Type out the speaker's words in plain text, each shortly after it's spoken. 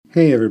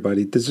Hey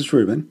everybody, this is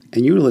Ruben,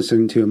 and you're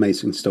listening to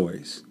Amazing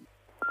Stories.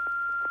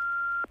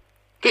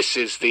 This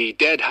is the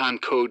Dead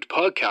Hand Code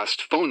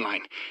podcast phone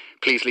line.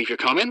 Please leave your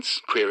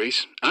comments,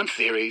 queries, and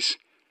theories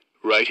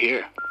right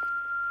here.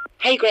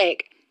 Hey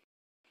Greg,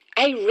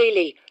 I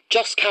really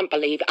just can't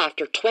believe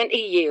after 20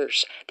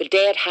 years the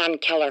Dead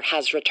Hand Killer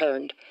has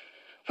returned.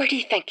 Where do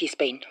you think he's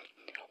been?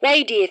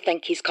 Why do you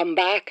think he's come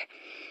back?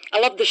 I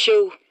love the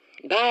show.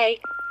 Bye.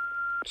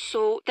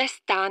 So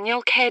this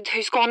Daniel kid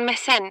who's gone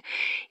missing,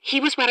 he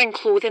was wearing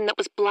clothing that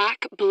was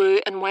black, blue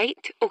and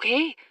white,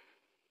 okay?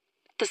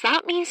 Does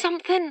that mean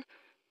something?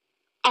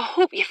 I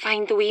hope you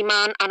find the wee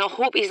man and I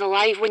hope he's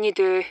alive when you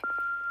do.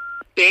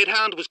 Dead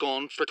Hand was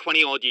gone for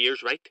 20 odd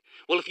years, right?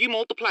 Well, if you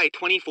multiply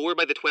 24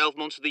 by the 12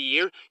 months of the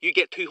year, you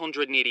get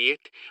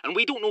 288. And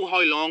we don't know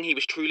how long he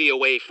was truly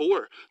away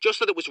for, just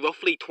that it was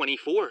roughly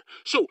 24.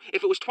 So,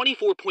 if it was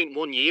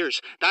 24.1 years,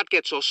 that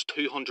gets us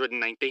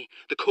 290.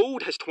 The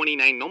code has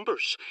 29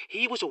 numbers.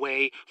 He was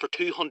away for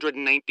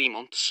 290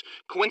 months.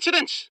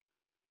 Coincidence?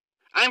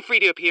 I'm free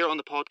to appear on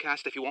the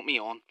podcast if you want me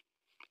on.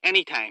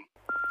 Anytime.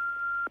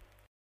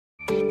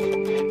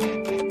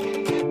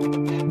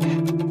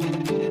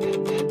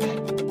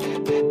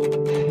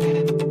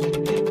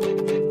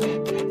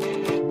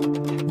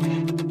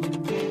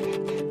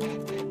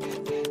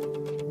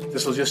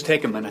 This'll just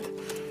take a minute.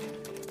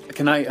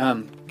 Can I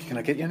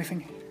get you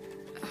anything?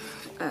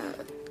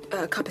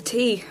 A cup of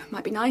tea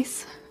might be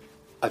nice.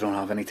 I don't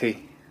have any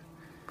tea.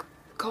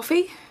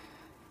 Coffee?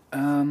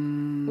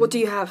 What do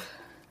you have?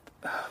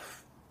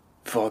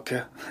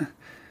 Vodka.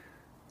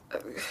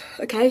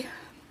 Okay.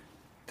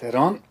 Dead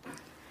on.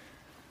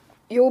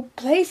 Your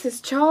place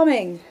is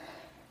charming.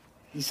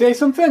 You say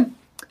something?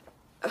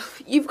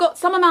 You've got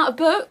some amount of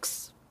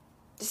books.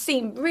 You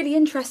seem really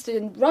interested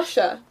in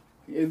Russia.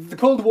 The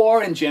Cold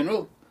War in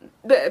general.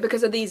 But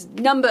because of these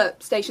number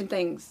station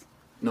things.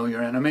 Know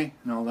your enemy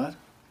and all that.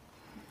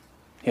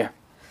 Here.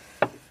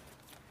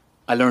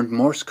 I learned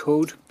Morse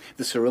code,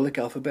 the Cyrillic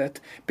alphabet,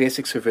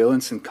 basic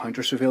surveillance and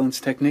counter-surveillance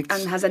techniques.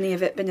 And has any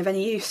of it been of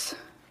any use?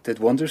 Did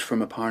wonders for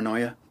my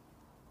paranoia.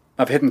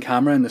 I've hidden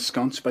camera in the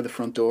sconce by the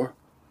front door.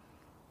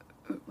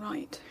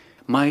 Right.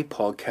 My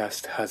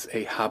podcast has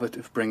a habit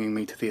of bringing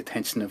me to the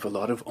attention of a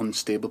lot of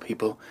unstable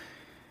people.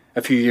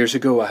 A few years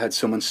ago, I had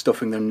someone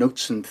stuffing their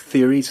notes and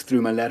theories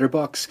through my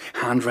letterbox,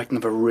 handwriting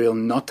of a real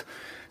nut,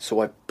 so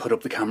I put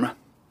up the camera.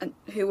 And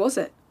who was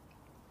it?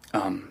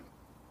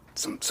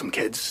 Some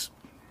kids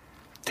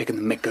taking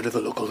the mick out of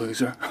the local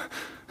loser.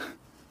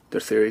 Their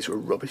theories were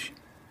rubbish.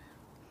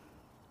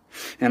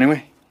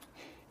 Anyway,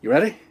 you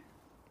ready?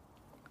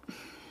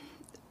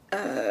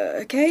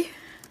 Okay.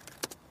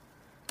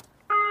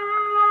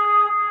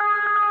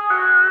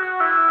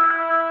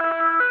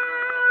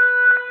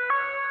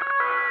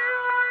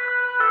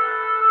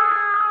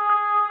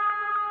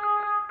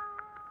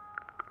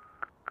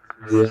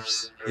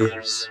 This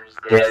is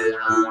Dead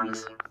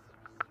Hand.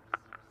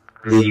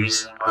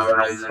 These are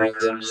my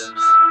victims.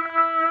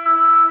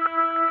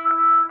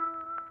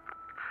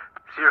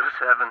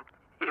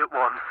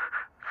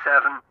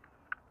 078175688886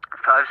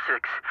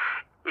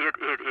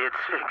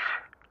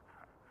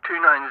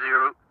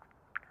 290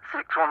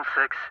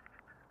 616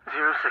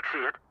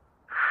 068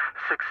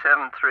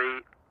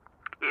 673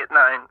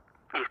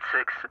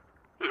 8986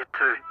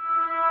 82.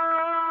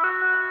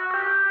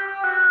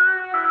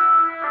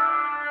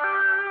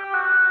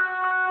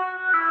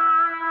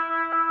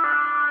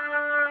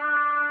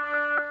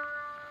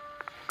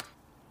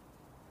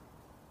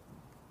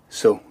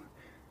 So,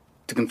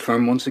 to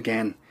confirm once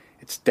again,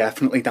 it's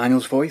definitely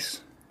Daniel's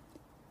voice?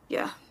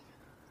 Yeah.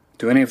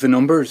 Do any of the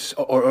numbers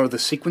or the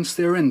sequence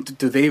they're in,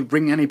 do they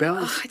ring any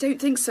bells? I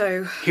don't think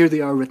so. Here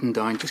they are written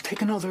down. Just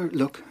take another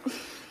look.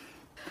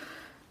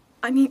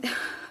 I mean,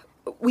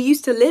 we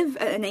used to live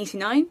at an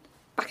 89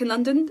 back in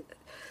London.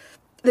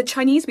 The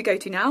Chinese we go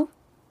to now,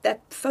 their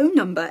phone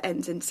number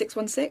ends in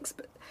 616,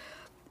 but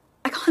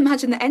I can't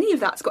imagine that any of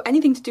that's got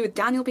anything to do with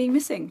Daniel being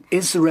missing.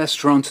 Is the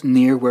restaurant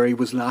near where he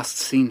was last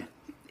seen?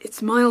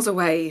 It's miles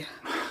away.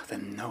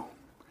 Then no.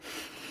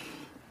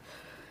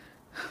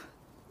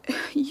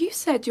 You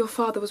said your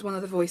father was one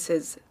of the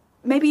voices.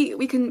 Maybe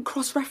we can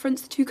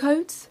cross-reference the two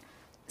codes?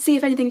 See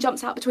if anything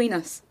jumps out between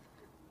us.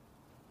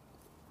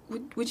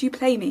 Would you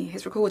play me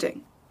his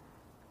recording?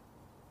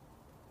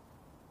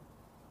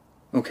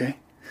 Okay.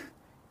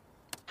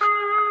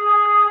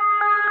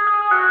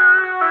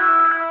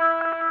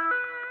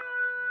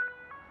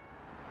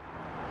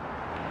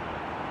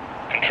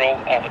 Control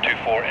Alpha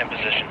 24 in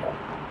position.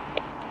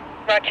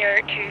 Roger,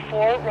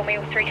 2-4,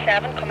 Romeo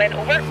 3-7, come in,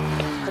 over.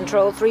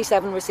 Control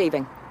 3-7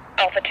 receiving.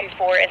 Alpha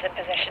 2-4 is in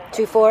position.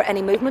 2-4,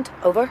 any movement?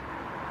 Over.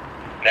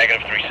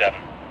 Negative 3-7.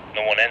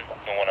 No one in,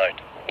 no one out.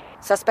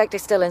 Suspect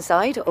is still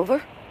inside?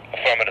 Over.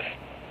 Affirmative.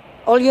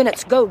 All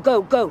units, go,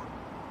 go, go.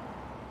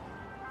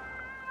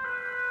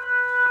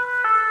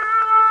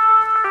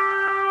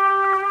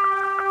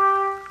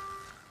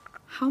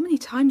 How many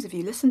times have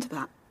you listened to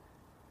that?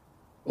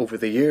 Over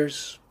the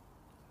years,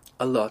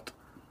 a lot.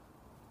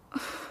 I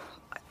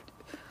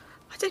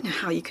don't know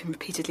how you can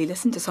repeatedly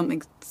listen to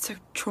something so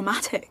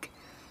traumatic.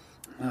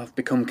 I've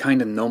become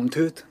kind of numb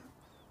to it.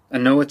 I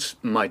know it's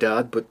my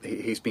dad, but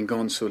he's been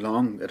gone so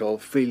long, it all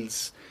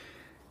feels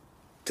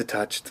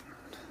detached.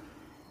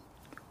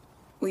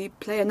 Will you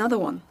play another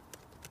one?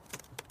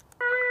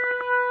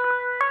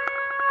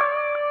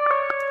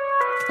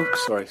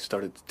 Oh, sorry,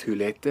 started too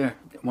late there.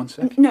 1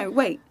 sec. No,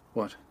 wait.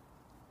 What?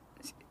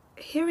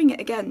 Hearing it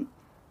again,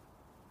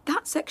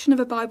 that section of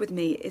Abide With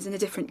Me is in a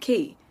different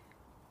key.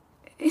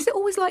 Is it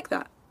always like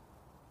that?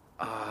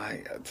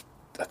 I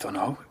don't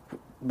know.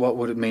 What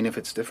would it mean if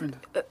it's different?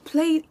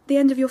 Play The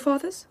End of Your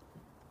Fathers?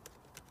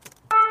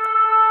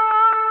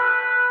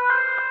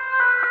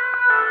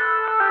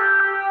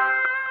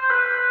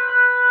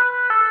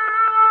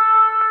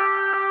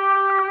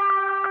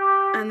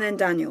 And then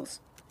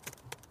Daniel's.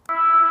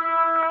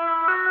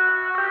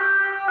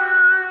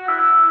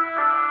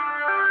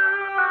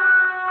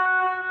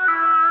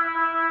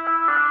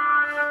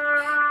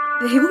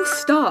 They all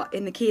start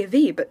in the key of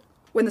E, but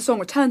when the song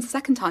returns the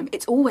second time,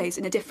 it's always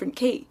in a different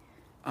key.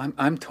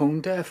 I'm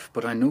tone deaf,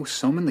 but I know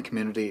some in the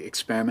community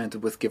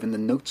experimented with giving the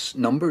notes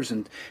numbers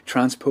and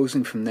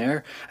transposing from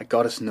there. It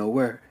got us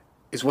nowhere.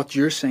 Is what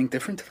you're saying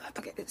different to that?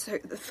 Okay, so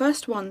the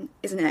first one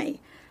is an A,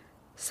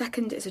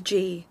 second is a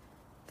G,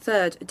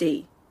 third a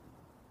D.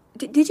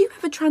 Did you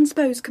ever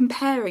transpose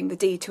comparing the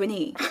D to an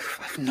E? I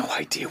have no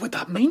idea what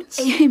that means.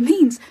 It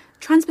means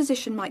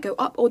transposition might go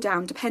up or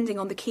down depending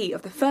on the key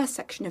of the first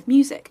section of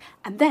music,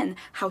 and then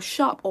how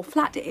sharp or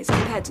flat it is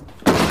compared to...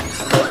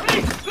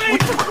 Police!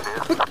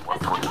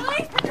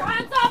 Put your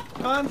hands up!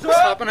 Hands up!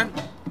 What's happening?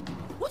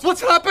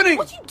 What's happening?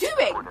 What are you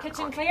doing?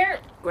 Kitchen clear.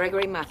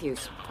 Gregory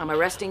Matthews, I'm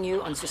arresting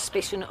you on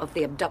suspicion of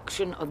the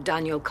abduction of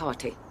Daniel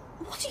Carty.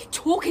 What are you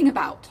talking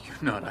about? You're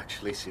not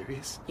actually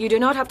serious. You do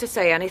not have to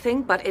say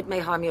anything, but it may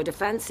harm your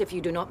defence if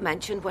you do not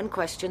mention when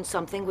questioned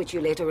something which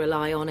you later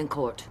rely on in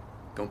court.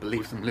 Don't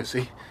believe them,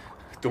 Lucy.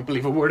 Don't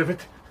believe a word of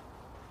it.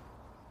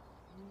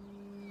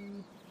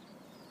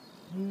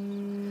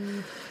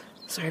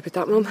 Sorry about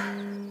that,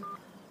 Mum.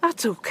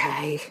 That's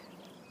okay.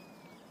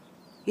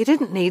 You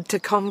didn't need to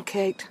come,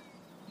 Kate.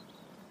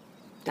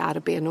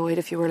 Dad'd be annoyed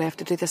if you were left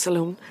to do this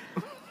alone.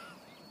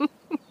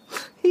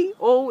 He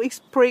always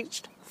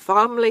preached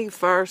family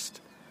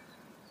first.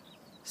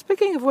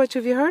 Speaking of which,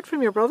 have you heard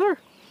from your brother?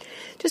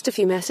 Just a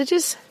few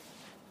messages.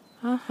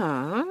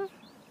 Uh-huh.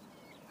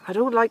 I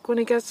don't like when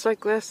he gets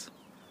like this.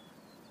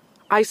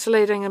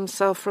 Isolating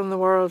himself from the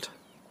world.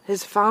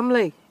 His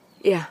family.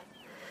 Yeah,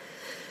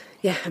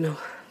 I know.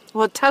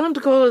 Well, tell him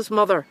to call his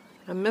mother.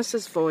 I miss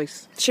his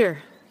voice. Sure.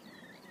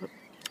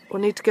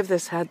 We'll need to give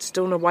this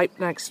headstone a wipe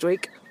next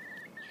week.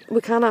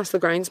 We can't ask the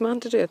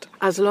groundsman to do it.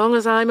 As long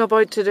as I'm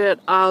about to do it,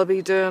 I'll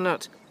be doing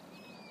it.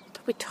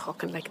 Don't be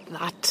talking like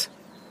that.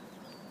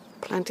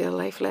 Plenty of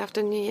life left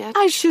in you yet.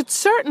 I should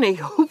certainly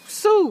hope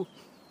so.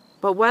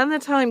 But when the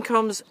time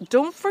comes,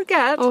 don't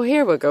forget... Oh,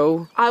 here we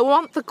go. I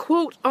want the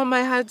quote on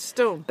my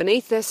headstone.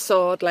 Beneath this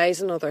sod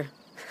lies another.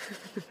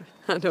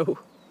 I know.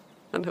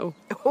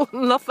 Oh,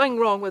 nothing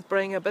wrong with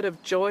bringing a bit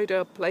of joy to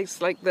a place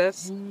like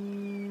this.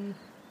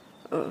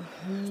 Oh,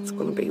 it's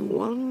going to be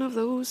one of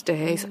those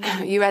days.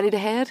 You ready to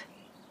head?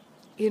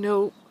 You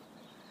know,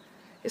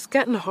 it's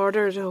getting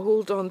harder to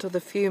hold on to the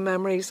few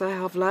memories I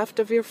have left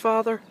of your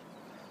father.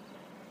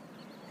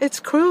 It's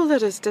cruel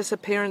that his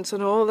disappearance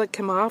and all that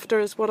came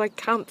after is what I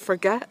can't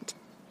forget.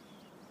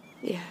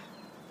 Yeah.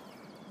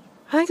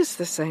 I think it's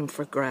the same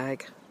for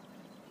Greg.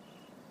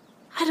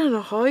 I don't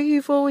know how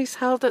you've always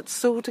held it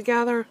so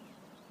together.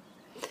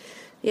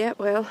 Yeah,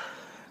 well,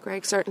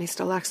 Greg certainly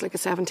still acts like a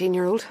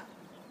 17-year-old.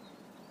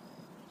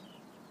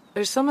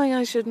 There's something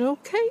I should know,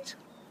 Kate?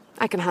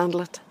 I can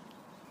handle it.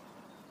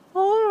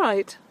 All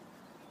right.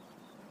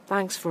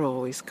 Thanks for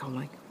always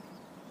coming.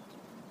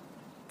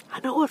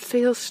 I know it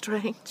feels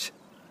strange.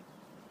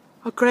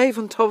 A grave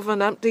on top of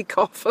an empty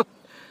coffin.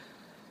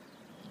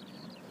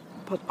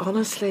 But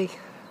honestly,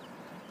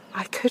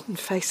 I couldn't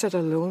face it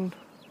alone.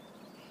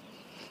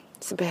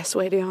 It's the best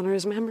way to honour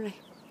his memory.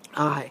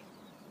 Aye.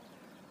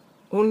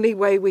 Only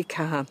way we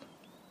can.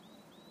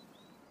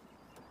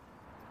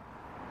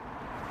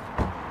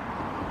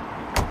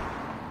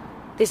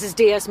 This is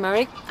D.S.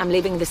 Murray. I'm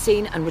leaving the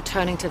scene and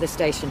returning to the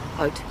station.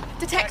 Out.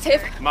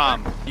 Detective!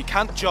 Ma'am, you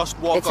can't just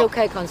walk It's up...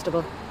 okay,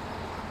 Constable.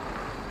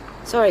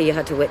 Sorry you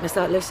had to witness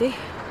that, Lucy.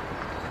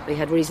 We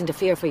had reason to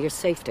fear for your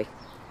safety.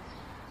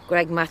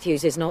 Greg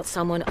Matthews is not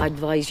someone I'd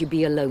advise you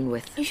be alone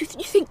with. You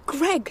think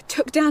Greg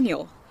took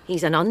Daniel?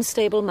 He's an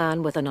unstable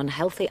man with an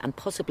unhealthy and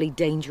possibly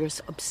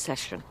dangerous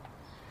obsession.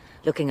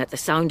 Looking at the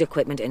sound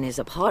equipment in his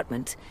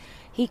apartment,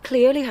 he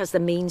clearly has the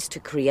means to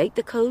create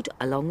the code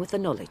along with the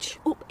knowledge.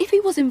 Well, if he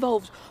was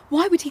involved,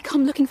 why would he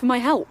come looking for my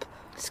help?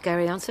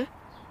 Scary answer?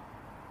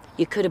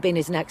 You could have been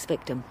his next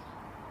victim.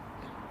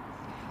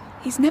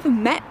 He's never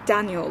met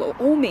Daniel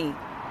or me.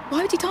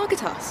 Why would he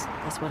target us?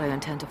 That's what I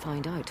intend to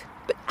find out.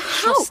 But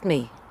how? Trust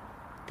me,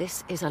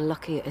 this is a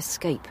lucky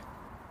escape.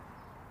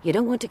 You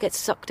don't want to get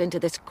sucked into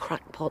this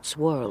crackpot's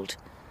world.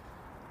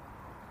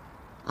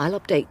 I'll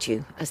update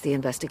you as the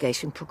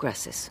investigation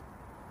progresses.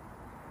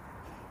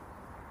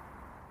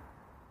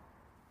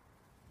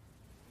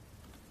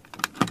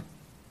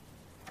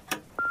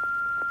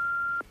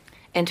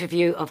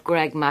 Interview of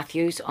Greg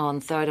Matthews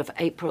on 3rd of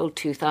April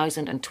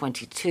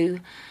 2022,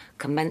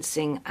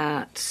 commencing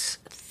at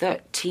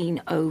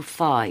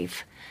 13:05,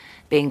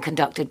 being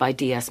conducted by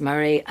D.S.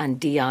 Murray and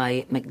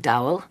D.I.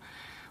 McDowell,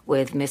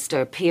 with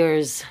Mr.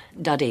 Piers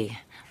Duddy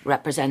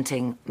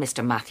representing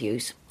Mr.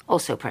 Matthews,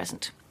 also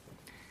present.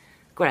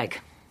 Greg,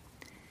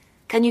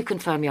 can you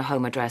confirm your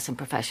home address and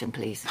profession,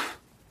 please?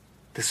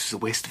 This is a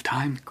waste of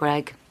time.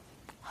 Greg,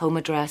 home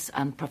address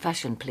and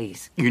profession,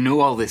 please. You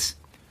know all this.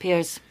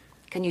 Piers,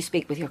 can you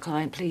speak with your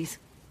client, please?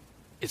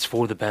 It's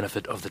for the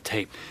benefit of the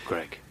tape,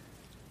 Greg.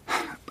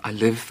 I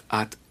live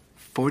at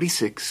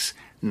 46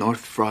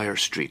 North Friar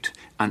Street,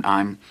 and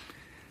I'm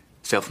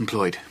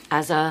self-employed.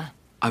 As a...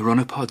 I run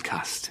a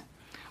podcast.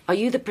 Are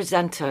you the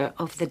presenter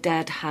of the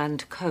Dead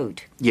Hand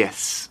Code?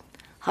 Yes.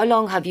 How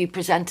long have you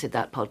presented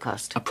that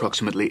podcast?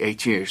 Approximately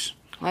 8 years.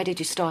 Why did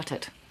you start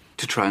it?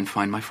 To try and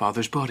find my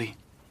father's body.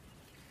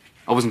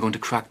 I wasn't going to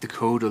crack the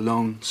code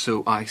alone,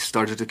 so I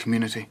started a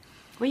community.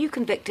 Were you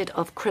convicted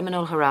of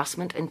criminal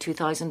harassment in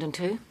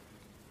 2002?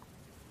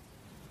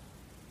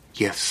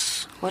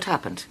 Yes. What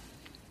happened?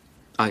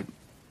 I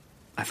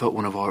thought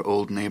one of our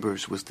old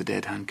neighbours was the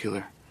Dead Hand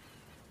Killer.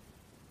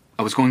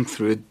 I was going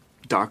through a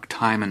dark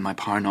time and my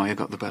paranoia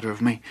got the better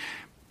of me.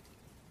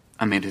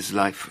 I made his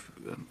life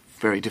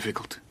very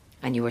difficult.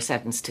 And you were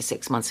sentenced to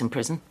 6 months in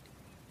prison?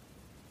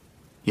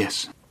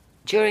 Yes.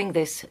 During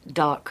this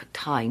dark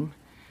time,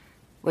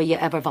 were you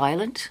ever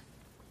violent?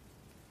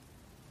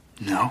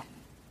 No.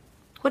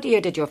 What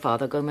year did your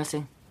father go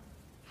missing?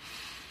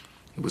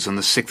 It was on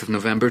the 6th of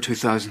November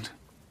 2000.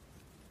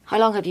 How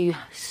long have you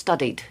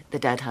studied the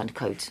Dead Hand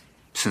Codes?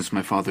 Since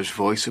my father's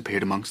voice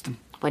appeared amongst them.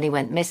 When he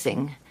went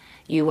missing,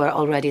 you were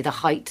already the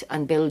height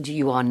and build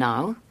you are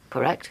now,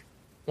 correct?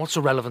 What's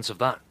the relevance of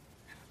that?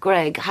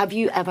 Greg, have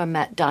you ever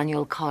met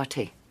Daniel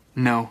Carty?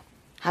 No.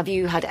 Have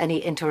you had any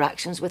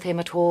interactions with him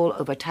at all,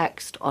 over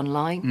text,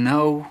 online?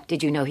 No.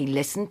 Did you know he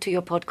listened to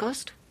your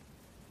podcast?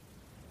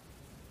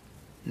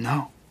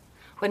 No.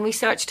 When we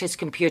searched his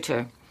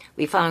computer,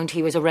 we found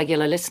he was a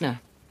regular listener.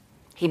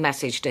 He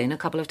messaged in a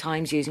couple of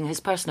times using his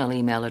personal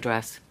email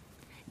address,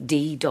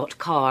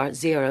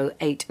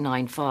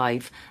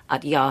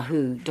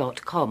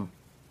 d.car0895@yahoo.com.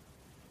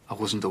 I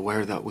wasn't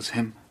aware that was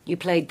him. You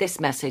played this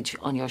message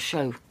on your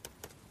show.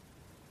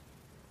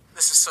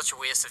 This is such a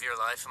waste of your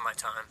life and my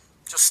time.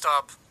 Just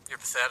stop. You're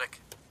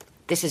pathetic.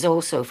 This is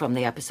also from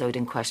the episode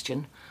in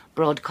question,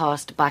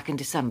 broadcast back in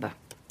December.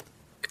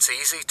 It's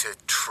easy to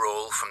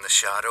troll from the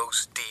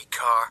shadows,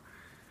 D-Car.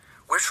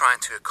 We're trying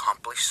to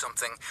accomplish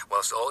something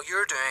whilst all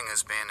you're doing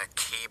is being a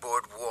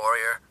keyboard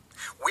warrior.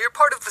 We're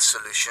part of the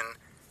solution.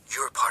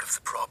 You're part of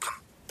the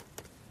problem.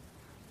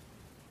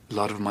 A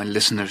lot of my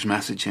listeners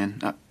message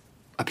in.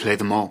 I play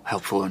them all,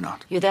 helpful or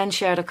not. You then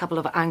shared a couple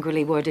of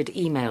angrily worded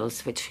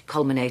emails, which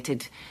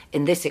culminated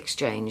in this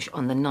exchange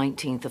on the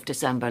 19th of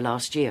December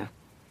last year.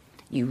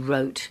 You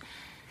wrote,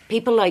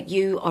 "People like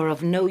you are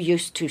of no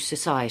use to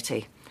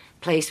society.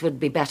 Place would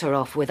be better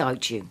off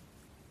without you."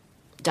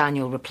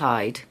 Daniel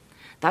replied,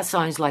 "That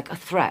sounds like a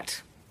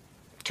threat,"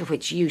 to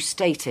which you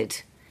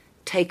stated,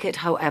 "Take it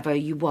however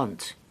you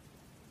want."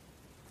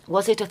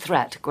 Was it a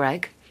threat,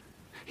 Greg?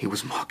 He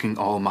was mocking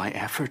all my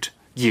effort,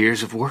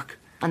 years of work.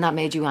 And that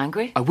made you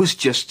angry? I was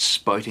just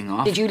spouting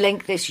off. Did you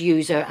link this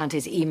user and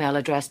his email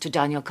address to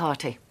Daniel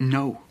Carty?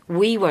 No.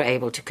 We were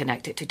able to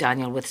connect it to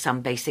Daniel with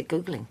some basic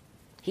Googling.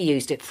 He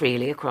used it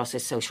freely across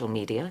his social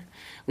media.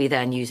 We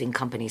then, using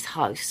Company's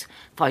House,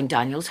 found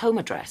Daniel's home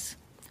address,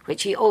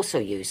 which he also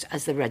used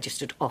as the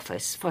registered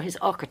office for his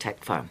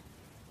architect firm.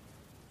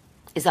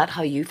 Is that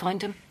how you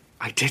found him?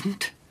 I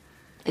didn't.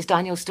 Is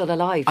Daniel still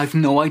alive? I've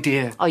no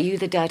idea. Are you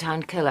the Dead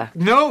Hand Killer?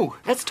 No!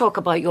 Let's talk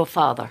about your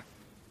father.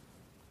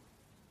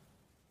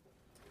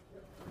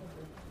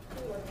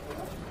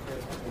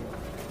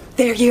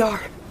 There you are.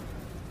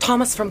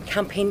 Thomas from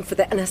Campaign for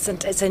the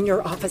Innocent is in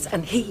your office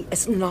and he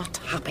is not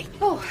happy.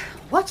 Oh,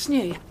 what's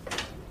new?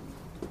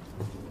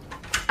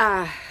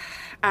 I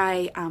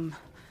am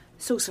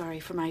so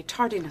sorry for my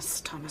tardiness,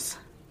 Thomas.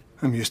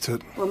 I'm used to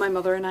it. Well, my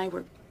mother and I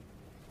were...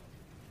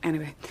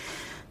 Anyway,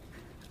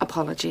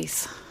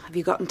 apologies. Have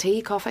you gotten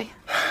tea, coffee?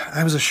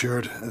 I was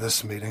assured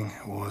this meeting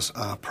was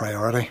a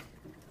priority,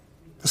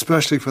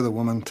 especially for the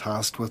woman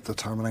tasked with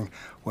determining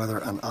whether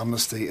an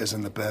amnesty is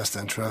in the best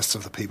interests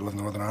of the people of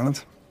Northern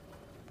Ireland.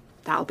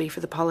 That'll be for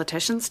the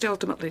politicians to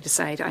ultimately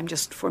decide. I'm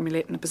just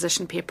formulating a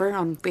position paper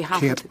on behalf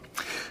Kate, of...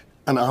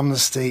 an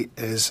amnesty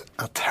is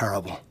a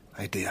terrible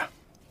idea.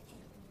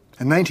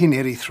 In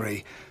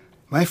 1983,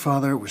 my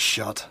father was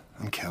shot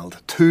and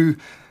killed. 2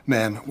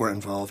 men were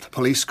involved.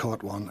 Police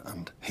caught one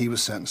and he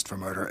was sentenced for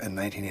murder in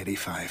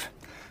 1985.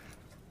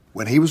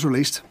 When he was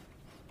released,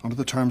 under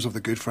the terms of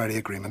the Good Friday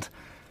Agreement,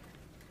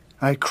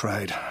 I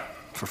cried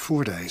for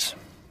 4 days.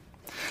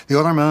 The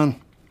other man,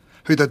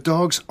 who the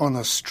dogs on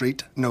the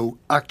street know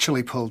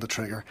actually pulled the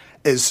trigger,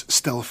 is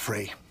still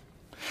free.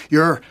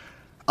 Your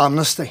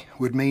amnesty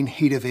would mean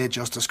he'd evade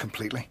justice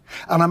completely.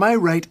 And am I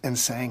right in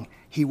saying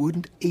he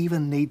wouldn't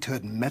even need to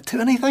admit to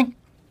anything?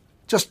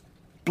 Just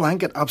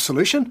blanket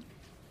absolution?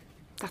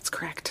 That's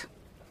correct.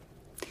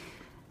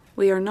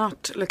 We are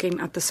not looking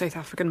at the South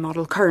African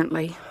model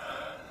currently.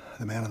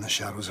 The men in the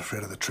shadows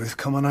afraid of the truth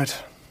coming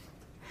out.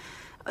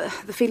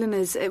 The feeling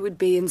is it would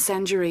be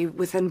incendiary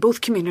within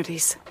both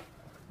communities.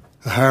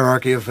 The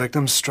hierarchy of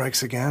victims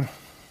strikes again.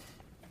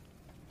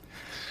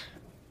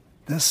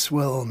 This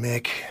will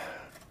make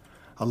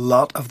a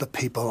lot of the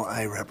people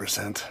I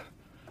represent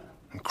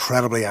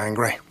incredibly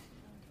angry.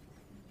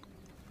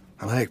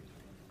 And I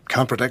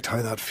can't predict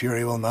how that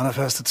fury will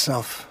manifest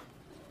itself.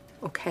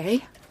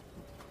 Okay.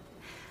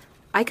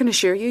 I can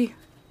assure you,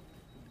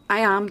 I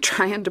am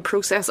trying to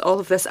process all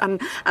of this,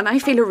 and I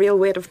feel a real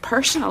weight of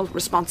personal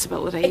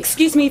responsibility.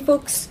 Excuse me,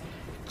 folks.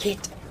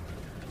 Kate,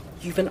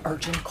 you've an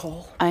urgent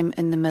call. I'm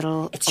in the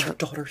middle It's your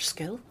daughter's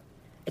skill.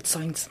 It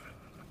sounds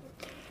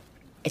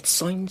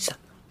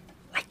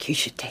like you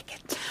should take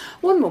it.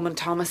 One moment,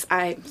 Thomas.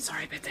 I'm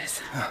sorry about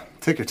this.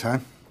 Take your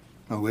time.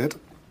 I'll wait.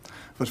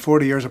 With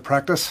 40 years of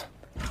practice.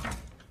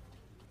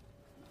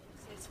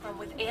 From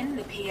within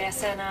the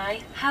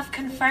PSNI have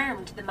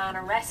confirmed the man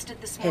arrested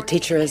this morning. Head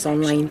teacher is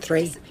on line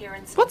 3.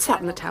 What's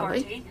that,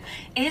 Natalie?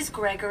 Is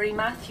Gregory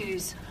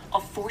Matthews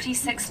of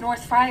 46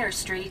 North Friar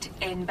Street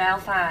in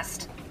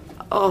Belfast.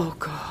 Oh,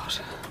 God.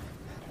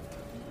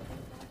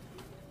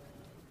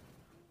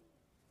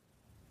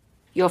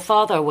 Your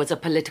father was a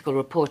political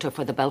reporter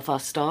for the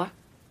Belfast Star?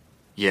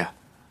 Yeah,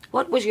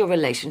 What was your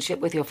relationship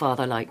with your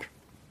father like?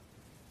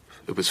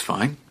 it was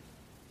fine.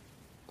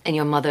 In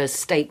your mother's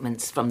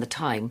statements from the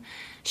time,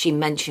 she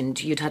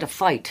mentioned you'd had a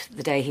fight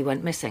the day he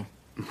went missing.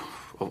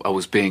 I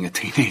was being a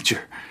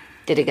teenager.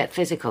 Did it get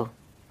physical?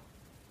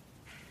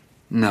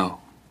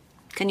 No.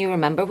 Can you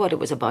remember what it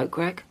was about,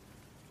 Greg?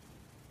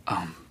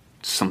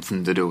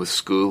 Something to do with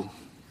school.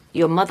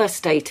 Your mother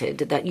stated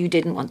that you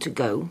didn't want to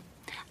go,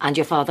 and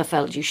your father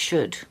felt you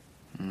should.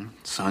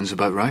 Sounds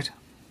about right.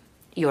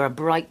 You're a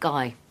bright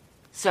guy.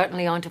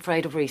 Certainly aren't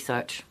afraid of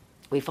research.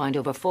 We find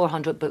over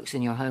 400 books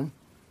in your home.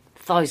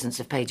 Thousands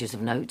of pages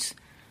of notes.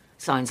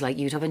 Sounds like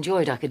you'd have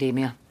enjoyed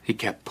academia. He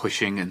kept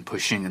pushing and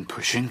pushing and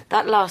pushing.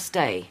 That last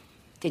day,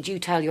 did you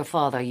tell your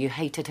father you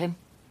hated him?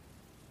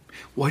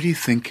 Why do you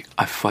think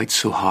I fight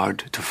so hard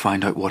to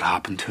find out what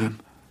happened to him?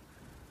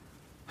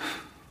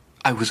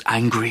 I was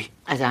angry.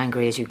 As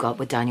angry as you got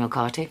with Daniel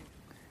Carty?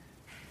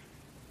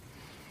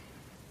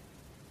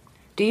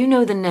 Do you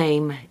know the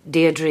name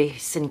Deirdre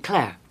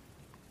Sinclair?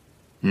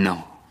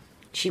 No.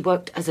 She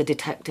worked as a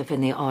detective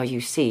in the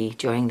RUC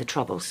during the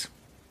Troubles.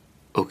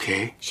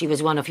 Okay. She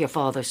was one of your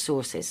father's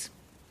sources.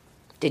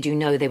 Did you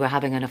know they were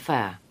having an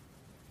affair?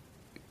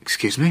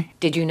 Excuse me?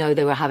 Did you know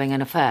they were having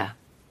an affair?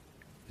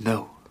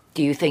 No.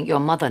 Do you think your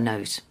mother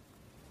knows?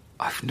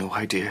 I've no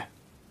idea.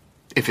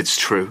 If it's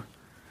true,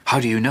 how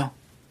do you know?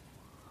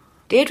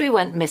 Deirdre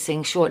went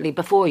missing shortly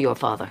before your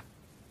father.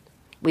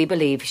 We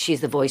believe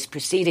she's the voice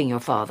preceding your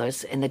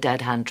father's in the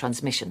Dead Hand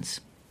transmissions.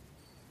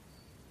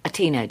 A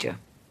teenager,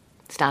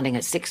 standing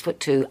at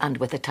 6'2" and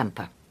with a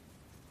temper.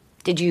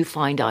 Did you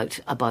find out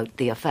about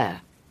the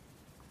affair?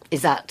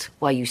 Is that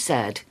why you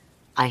said,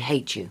 I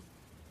hate you?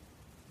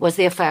 Was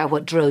the affair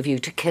what drove you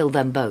to kill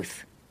them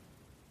both?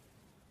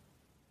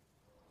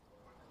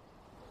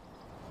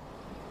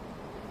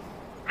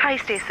 Hi,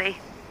 Stacey.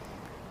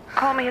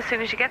 Call me as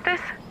soon as you get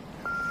this.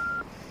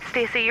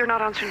 Stacey, you're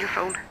not answering your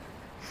phone.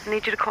 I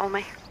need you to call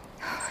me.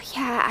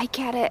 Yeah, I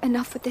get it.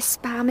 Enough with the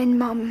spamming,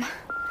 Mum.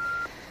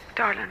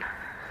 Darling,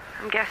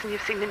 I'm guessing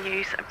you've seen the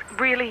news. I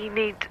really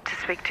need to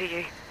speak to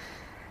you.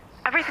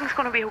 Everything's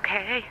going to be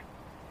okay.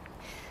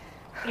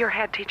 Your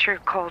head teacher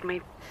called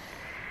me.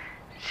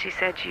 She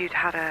said you'd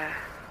had a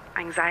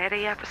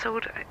anxiety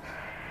episode. It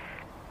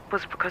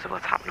was because of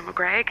what's happening with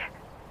Greg.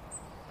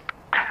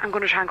 I'm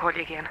going to try and call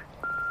you again.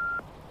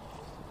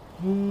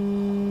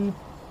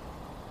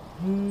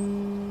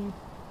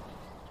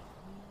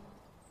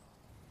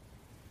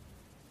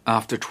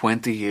 After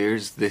 20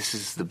 years, this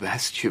is the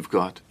best you've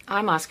got.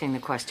 I'm asking the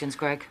questions,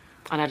 Greg,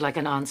 and I'd like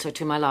an answer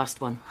to my last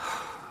one.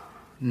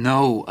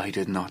 No, I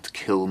did not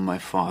kill my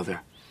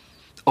father.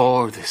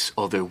 Or this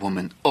other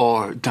woman,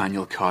 or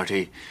Daniel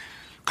Carty.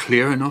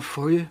 Clear enough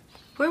for you?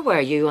 Where were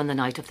you on the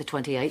night of the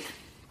 28th?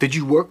 Did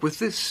you work with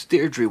this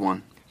Deirdre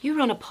one? You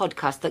run a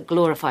podcast that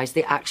glorifies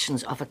the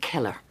actions of a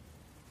killer.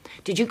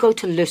 Did you go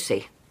to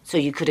Lucy so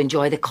you could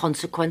enjoy the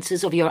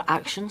consequences of your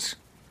actions?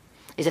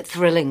 Is it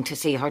thrilling to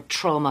see her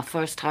trauma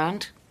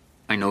firsthand?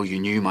 I know you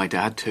knew my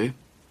dad too.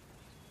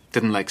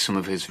 Didn't like some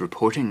of his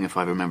reporting, if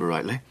I remember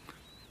rightly.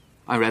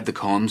 I read the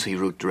columns he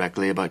wrote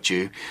directly about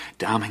you.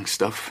 Damning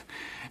stuff.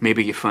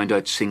 Maybe you found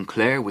out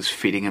Sinclair was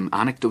feeding him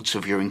anecdotes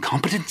of your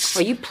incompetence.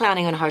 Were you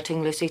planning on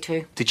hurting Lucy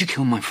too? Did you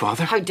kill my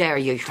father? How dare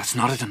you? That's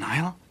not a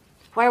denial.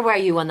 Where were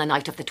you on the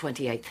night of the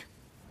 28th?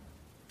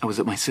 I was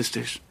at my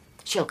sister's.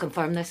 She'll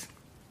confirm this.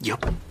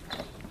 Yup.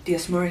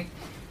 Yes, Murray.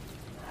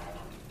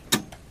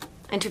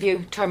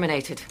 Interview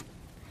terminated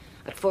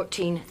at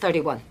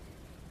 14:31.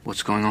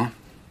 What's going on?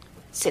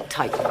 Sit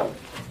tight.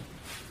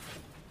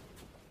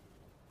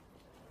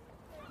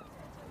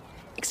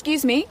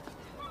 Excuse me?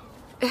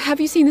 Have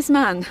you seen this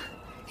man?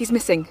 He's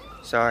missing.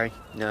 Sorry,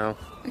 no.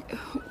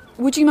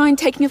 Would you mind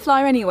taking a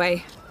flyer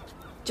anyway?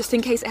 just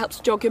in case it helps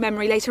jog your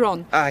memory later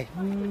on. Aye.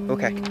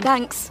 Okay.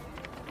 Thanks.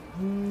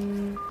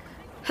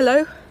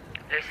 Hello?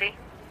 Lucy?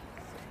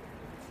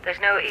 There's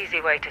no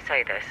easy way to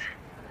say this.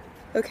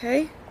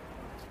 Okay.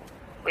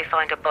 We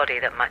find a body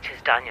that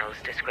matches Daniel's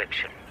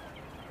description.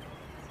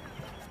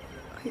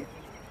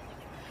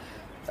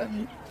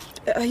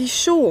 Are you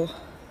sure?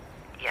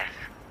 Yes.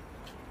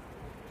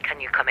 Can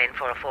you come in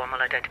for a formal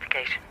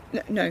identification?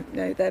 No,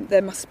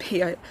 there must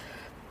be.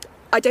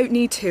 I don't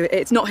need to.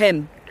 It's not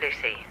him.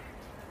 Lucy,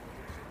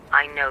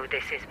 I know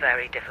this is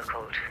very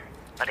difficult,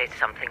 but it's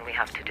something we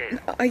have to do.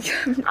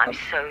 I'm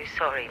so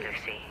sorry,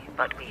 Lucy,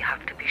 but we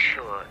have to be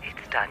sure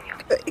it's Daniel.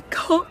 It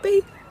can't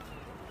be.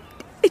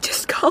 It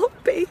just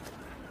can't be.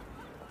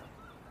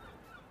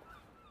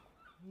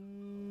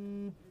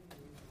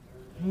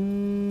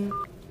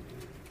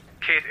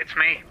 Kate, it's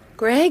me.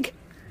 Greg,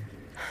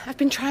 I've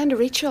been trying to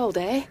reach you all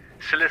day.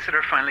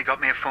 Solicitor finally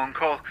got me a phone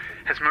call.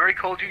 Has Murray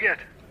called you yet?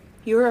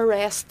 Your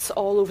arrests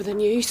all over the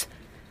news.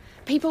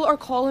 People are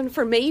calling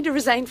for me to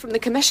resign from the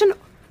commission.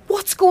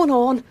 What's going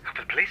on? Have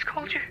the police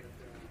called you?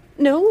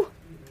 No.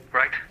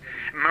 Right.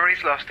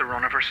 Murray's lost the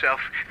run of herself.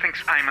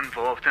 Thinks I'm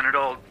involved in it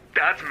all.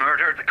 Dad's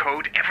murder, the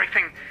code,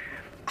 everything.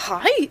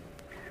 Hi?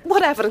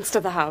 What evidence do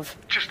they have?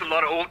 Just a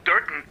lot of old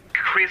dirt and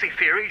crazy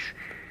theories.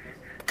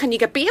 Can you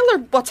get bail or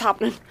what's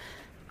happening?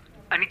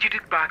 I need you to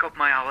back up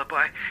my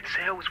alibi.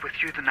 Say I was with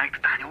you the night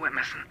Daniel went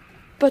missing.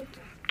 But...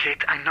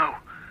 Kate, I know.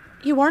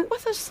 You weren't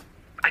with us?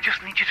 I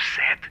just need you to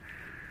say it.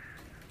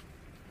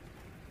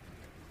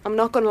 I'm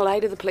not going to lie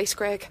to the police,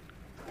 Greg.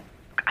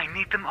 I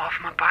need them off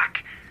my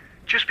back.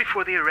 Just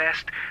before the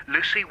arrest,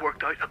 Lucy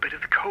worked out a bit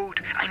of the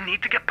code. I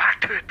need to get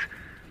back to it.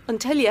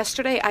 Until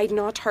yesterday, I'd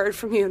not heard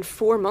from you in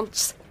 4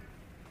 months.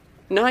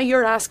 Now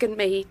you're asking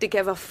me to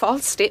give a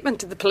false statement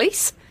to the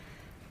police?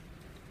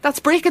 That's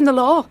breaking the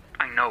law.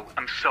 I know,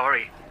 I'm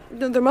sorry.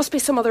 There must be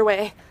some other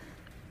way.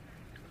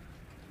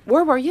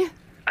 Where were you?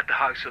 At the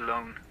house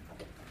alone.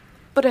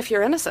 But if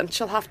you're innocent,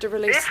 she'll have to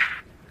release...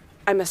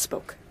 I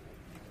misspoke.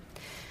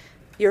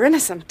 You're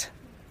innocent.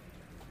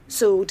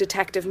 So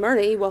Detective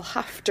Murray will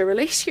have to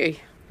release you,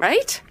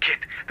 right? Kit,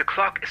 the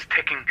clock is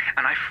ticking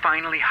and I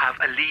finally have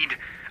a lead.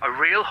 A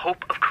real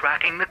hope of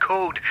cracking the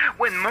code.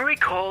 When Murray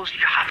calls,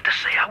 you have to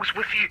say I was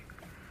with you.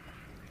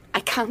 I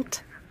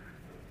can't.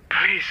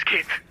 Please,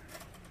 Kit.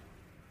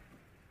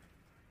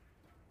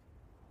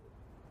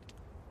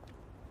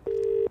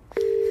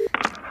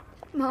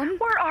 Mum?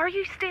 Where are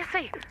you,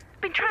 Stacey?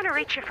 Been trying to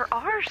reach you for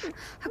hours.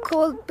 I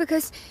called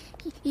because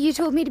you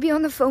told me to be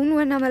on the phone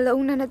when I'm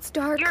alone and it's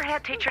dark. Your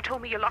head teacher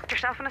told me you locked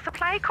yourself in a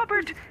supply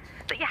cupboard.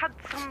 That you had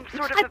some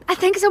sort of I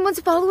think someone's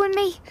following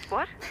me.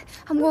 What?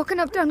 I'm walking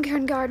up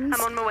Duncairn Gardens.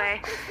 I'm on my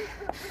way.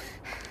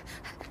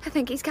 I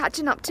think he's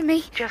catching up to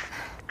me. Just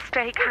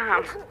stay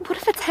calm. What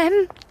if it's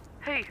him?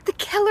 Who? The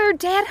killer,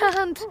 Dead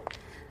Hand.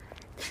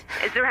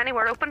 Is there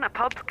anywhere open? A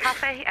pub,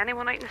 cafe,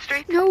 anyone out in the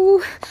street?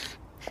 No.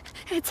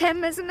 It's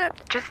him, isn't it?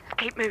 Just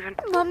keep moving.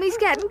 Mummy's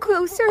getting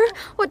closer.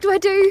 What do I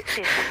do?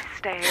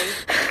 Stay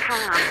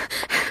calm.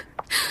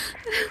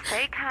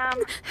 Stay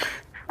calm.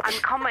 I'm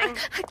coming.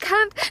 I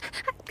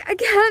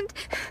can't.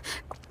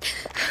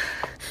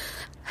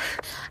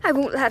 I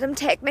won't let him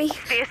take me.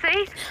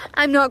 Stacey?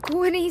 I'm not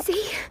going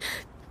easy.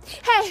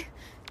 Hey,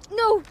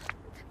 no.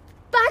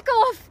 Back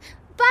off.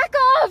 Back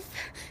off.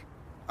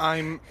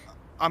 I'm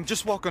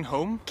just walking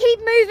home. Keep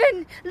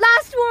moving.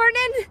 Last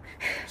warning.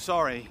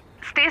 Sorry.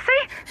 Stacey?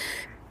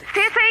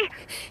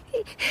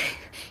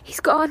 He's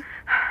gone.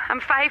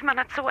 I'm 5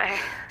 minutes away.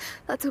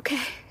 That's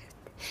okay.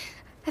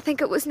 I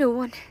think it was no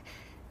one.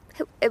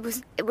 It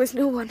was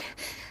no one.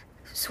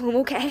 So I'm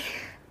okay.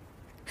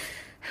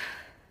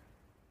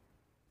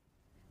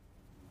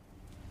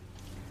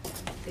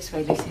 This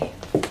way, Lucy.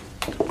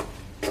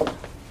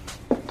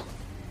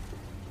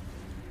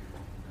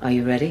 Are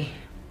you ready?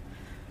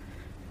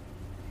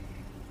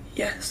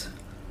 Yes.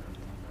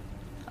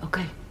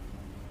 Okay.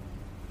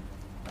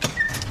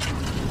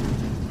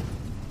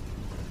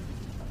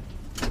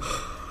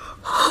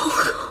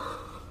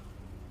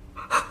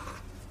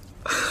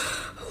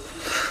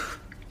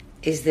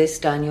 Is this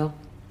Daniel?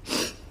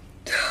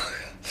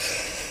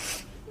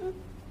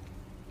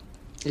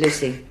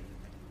 Lucy?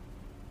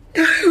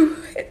 No,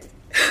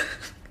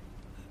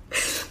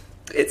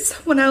 it's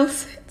someone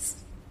else.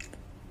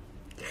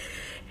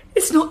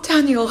 It's not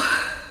Daniel.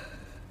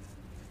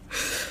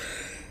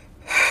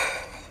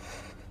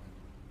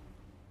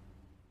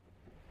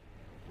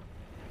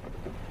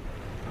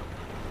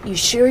 You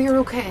sure you're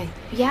okay?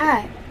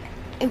 Yeah,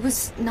 it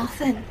was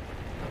nothing.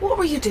 What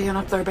were you doing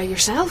up there by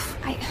yourself?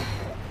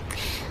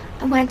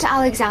 I went to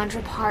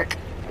Alexandra Park.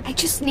 I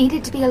just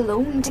needed to be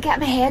alone to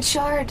get my head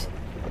showered.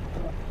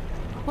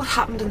 What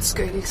happened in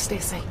school,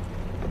 Stacey?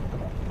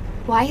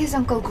 Why has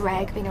Uncle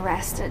Greg been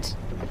arrested?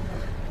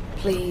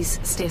 Please,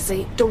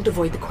 Stacey, don't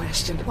avoid the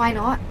question. Why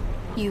not?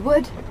 You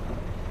would.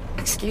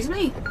 Excuse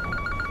me?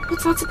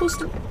 What's that supposed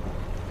to...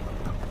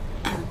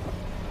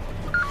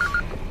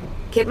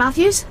 Kate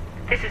Matthews?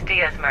 This is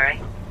D.S.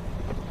 Murray.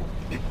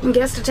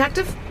 Guest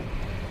detective?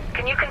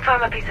 Can you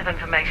confirm a piece of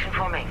information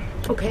for me?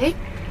 Okay.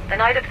 The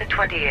night of the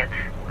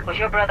 28th, was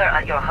your brother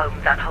at your home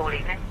that whole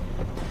evening?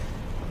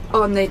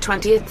 On the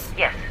 20th?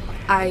 Yes.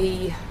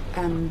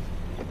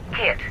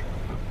 Kate,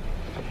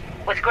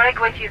 was Greg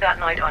with you that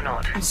night or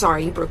not? I'm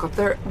sorry, you broke up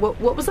there. What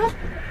was that?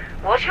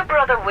 Was your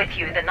brother with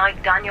you the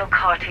night Daniel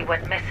Carty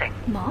went missing?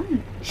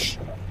 Mum. Shh.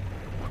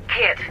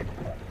 Kate.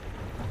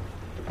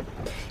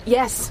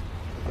 Yes.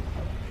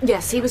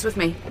 Yes, he was with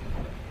me.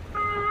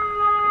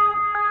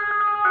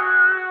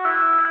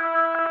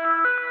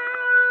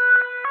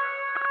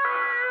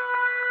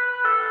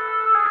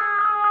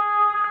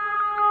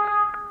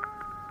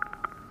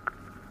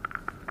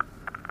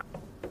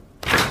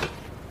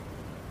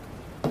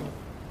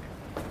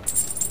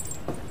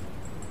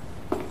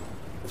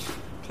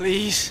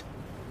 Please.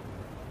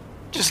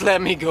 Just let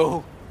me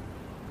go.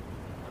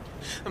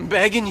 I'm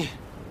begging you.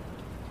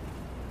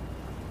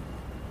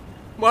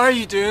 Why are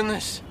you doing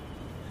this?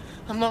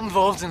 I'm not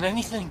involved in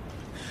anything.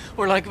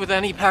 Or like with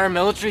any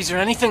paramilitaries or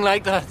anything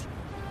like that.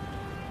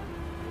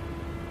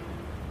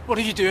 What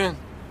are you doing?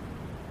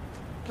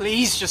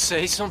 Please just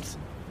say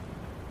something.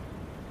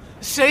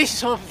 Say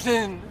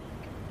something.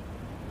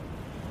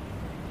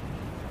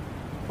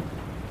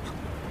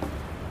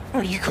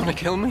 Are you gonna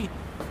kill me?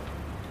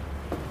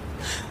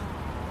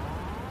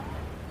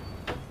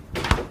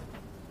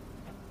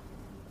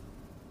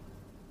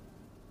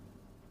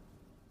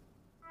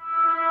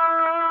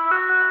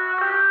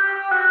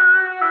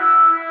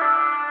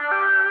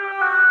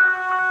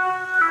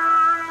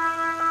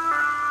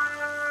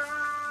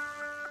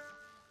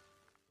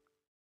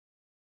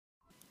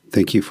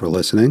 Thank you for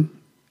listening,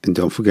 and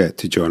don't forget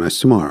to join us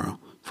tomorrow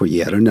for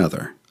yet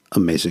another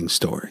amazing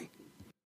story.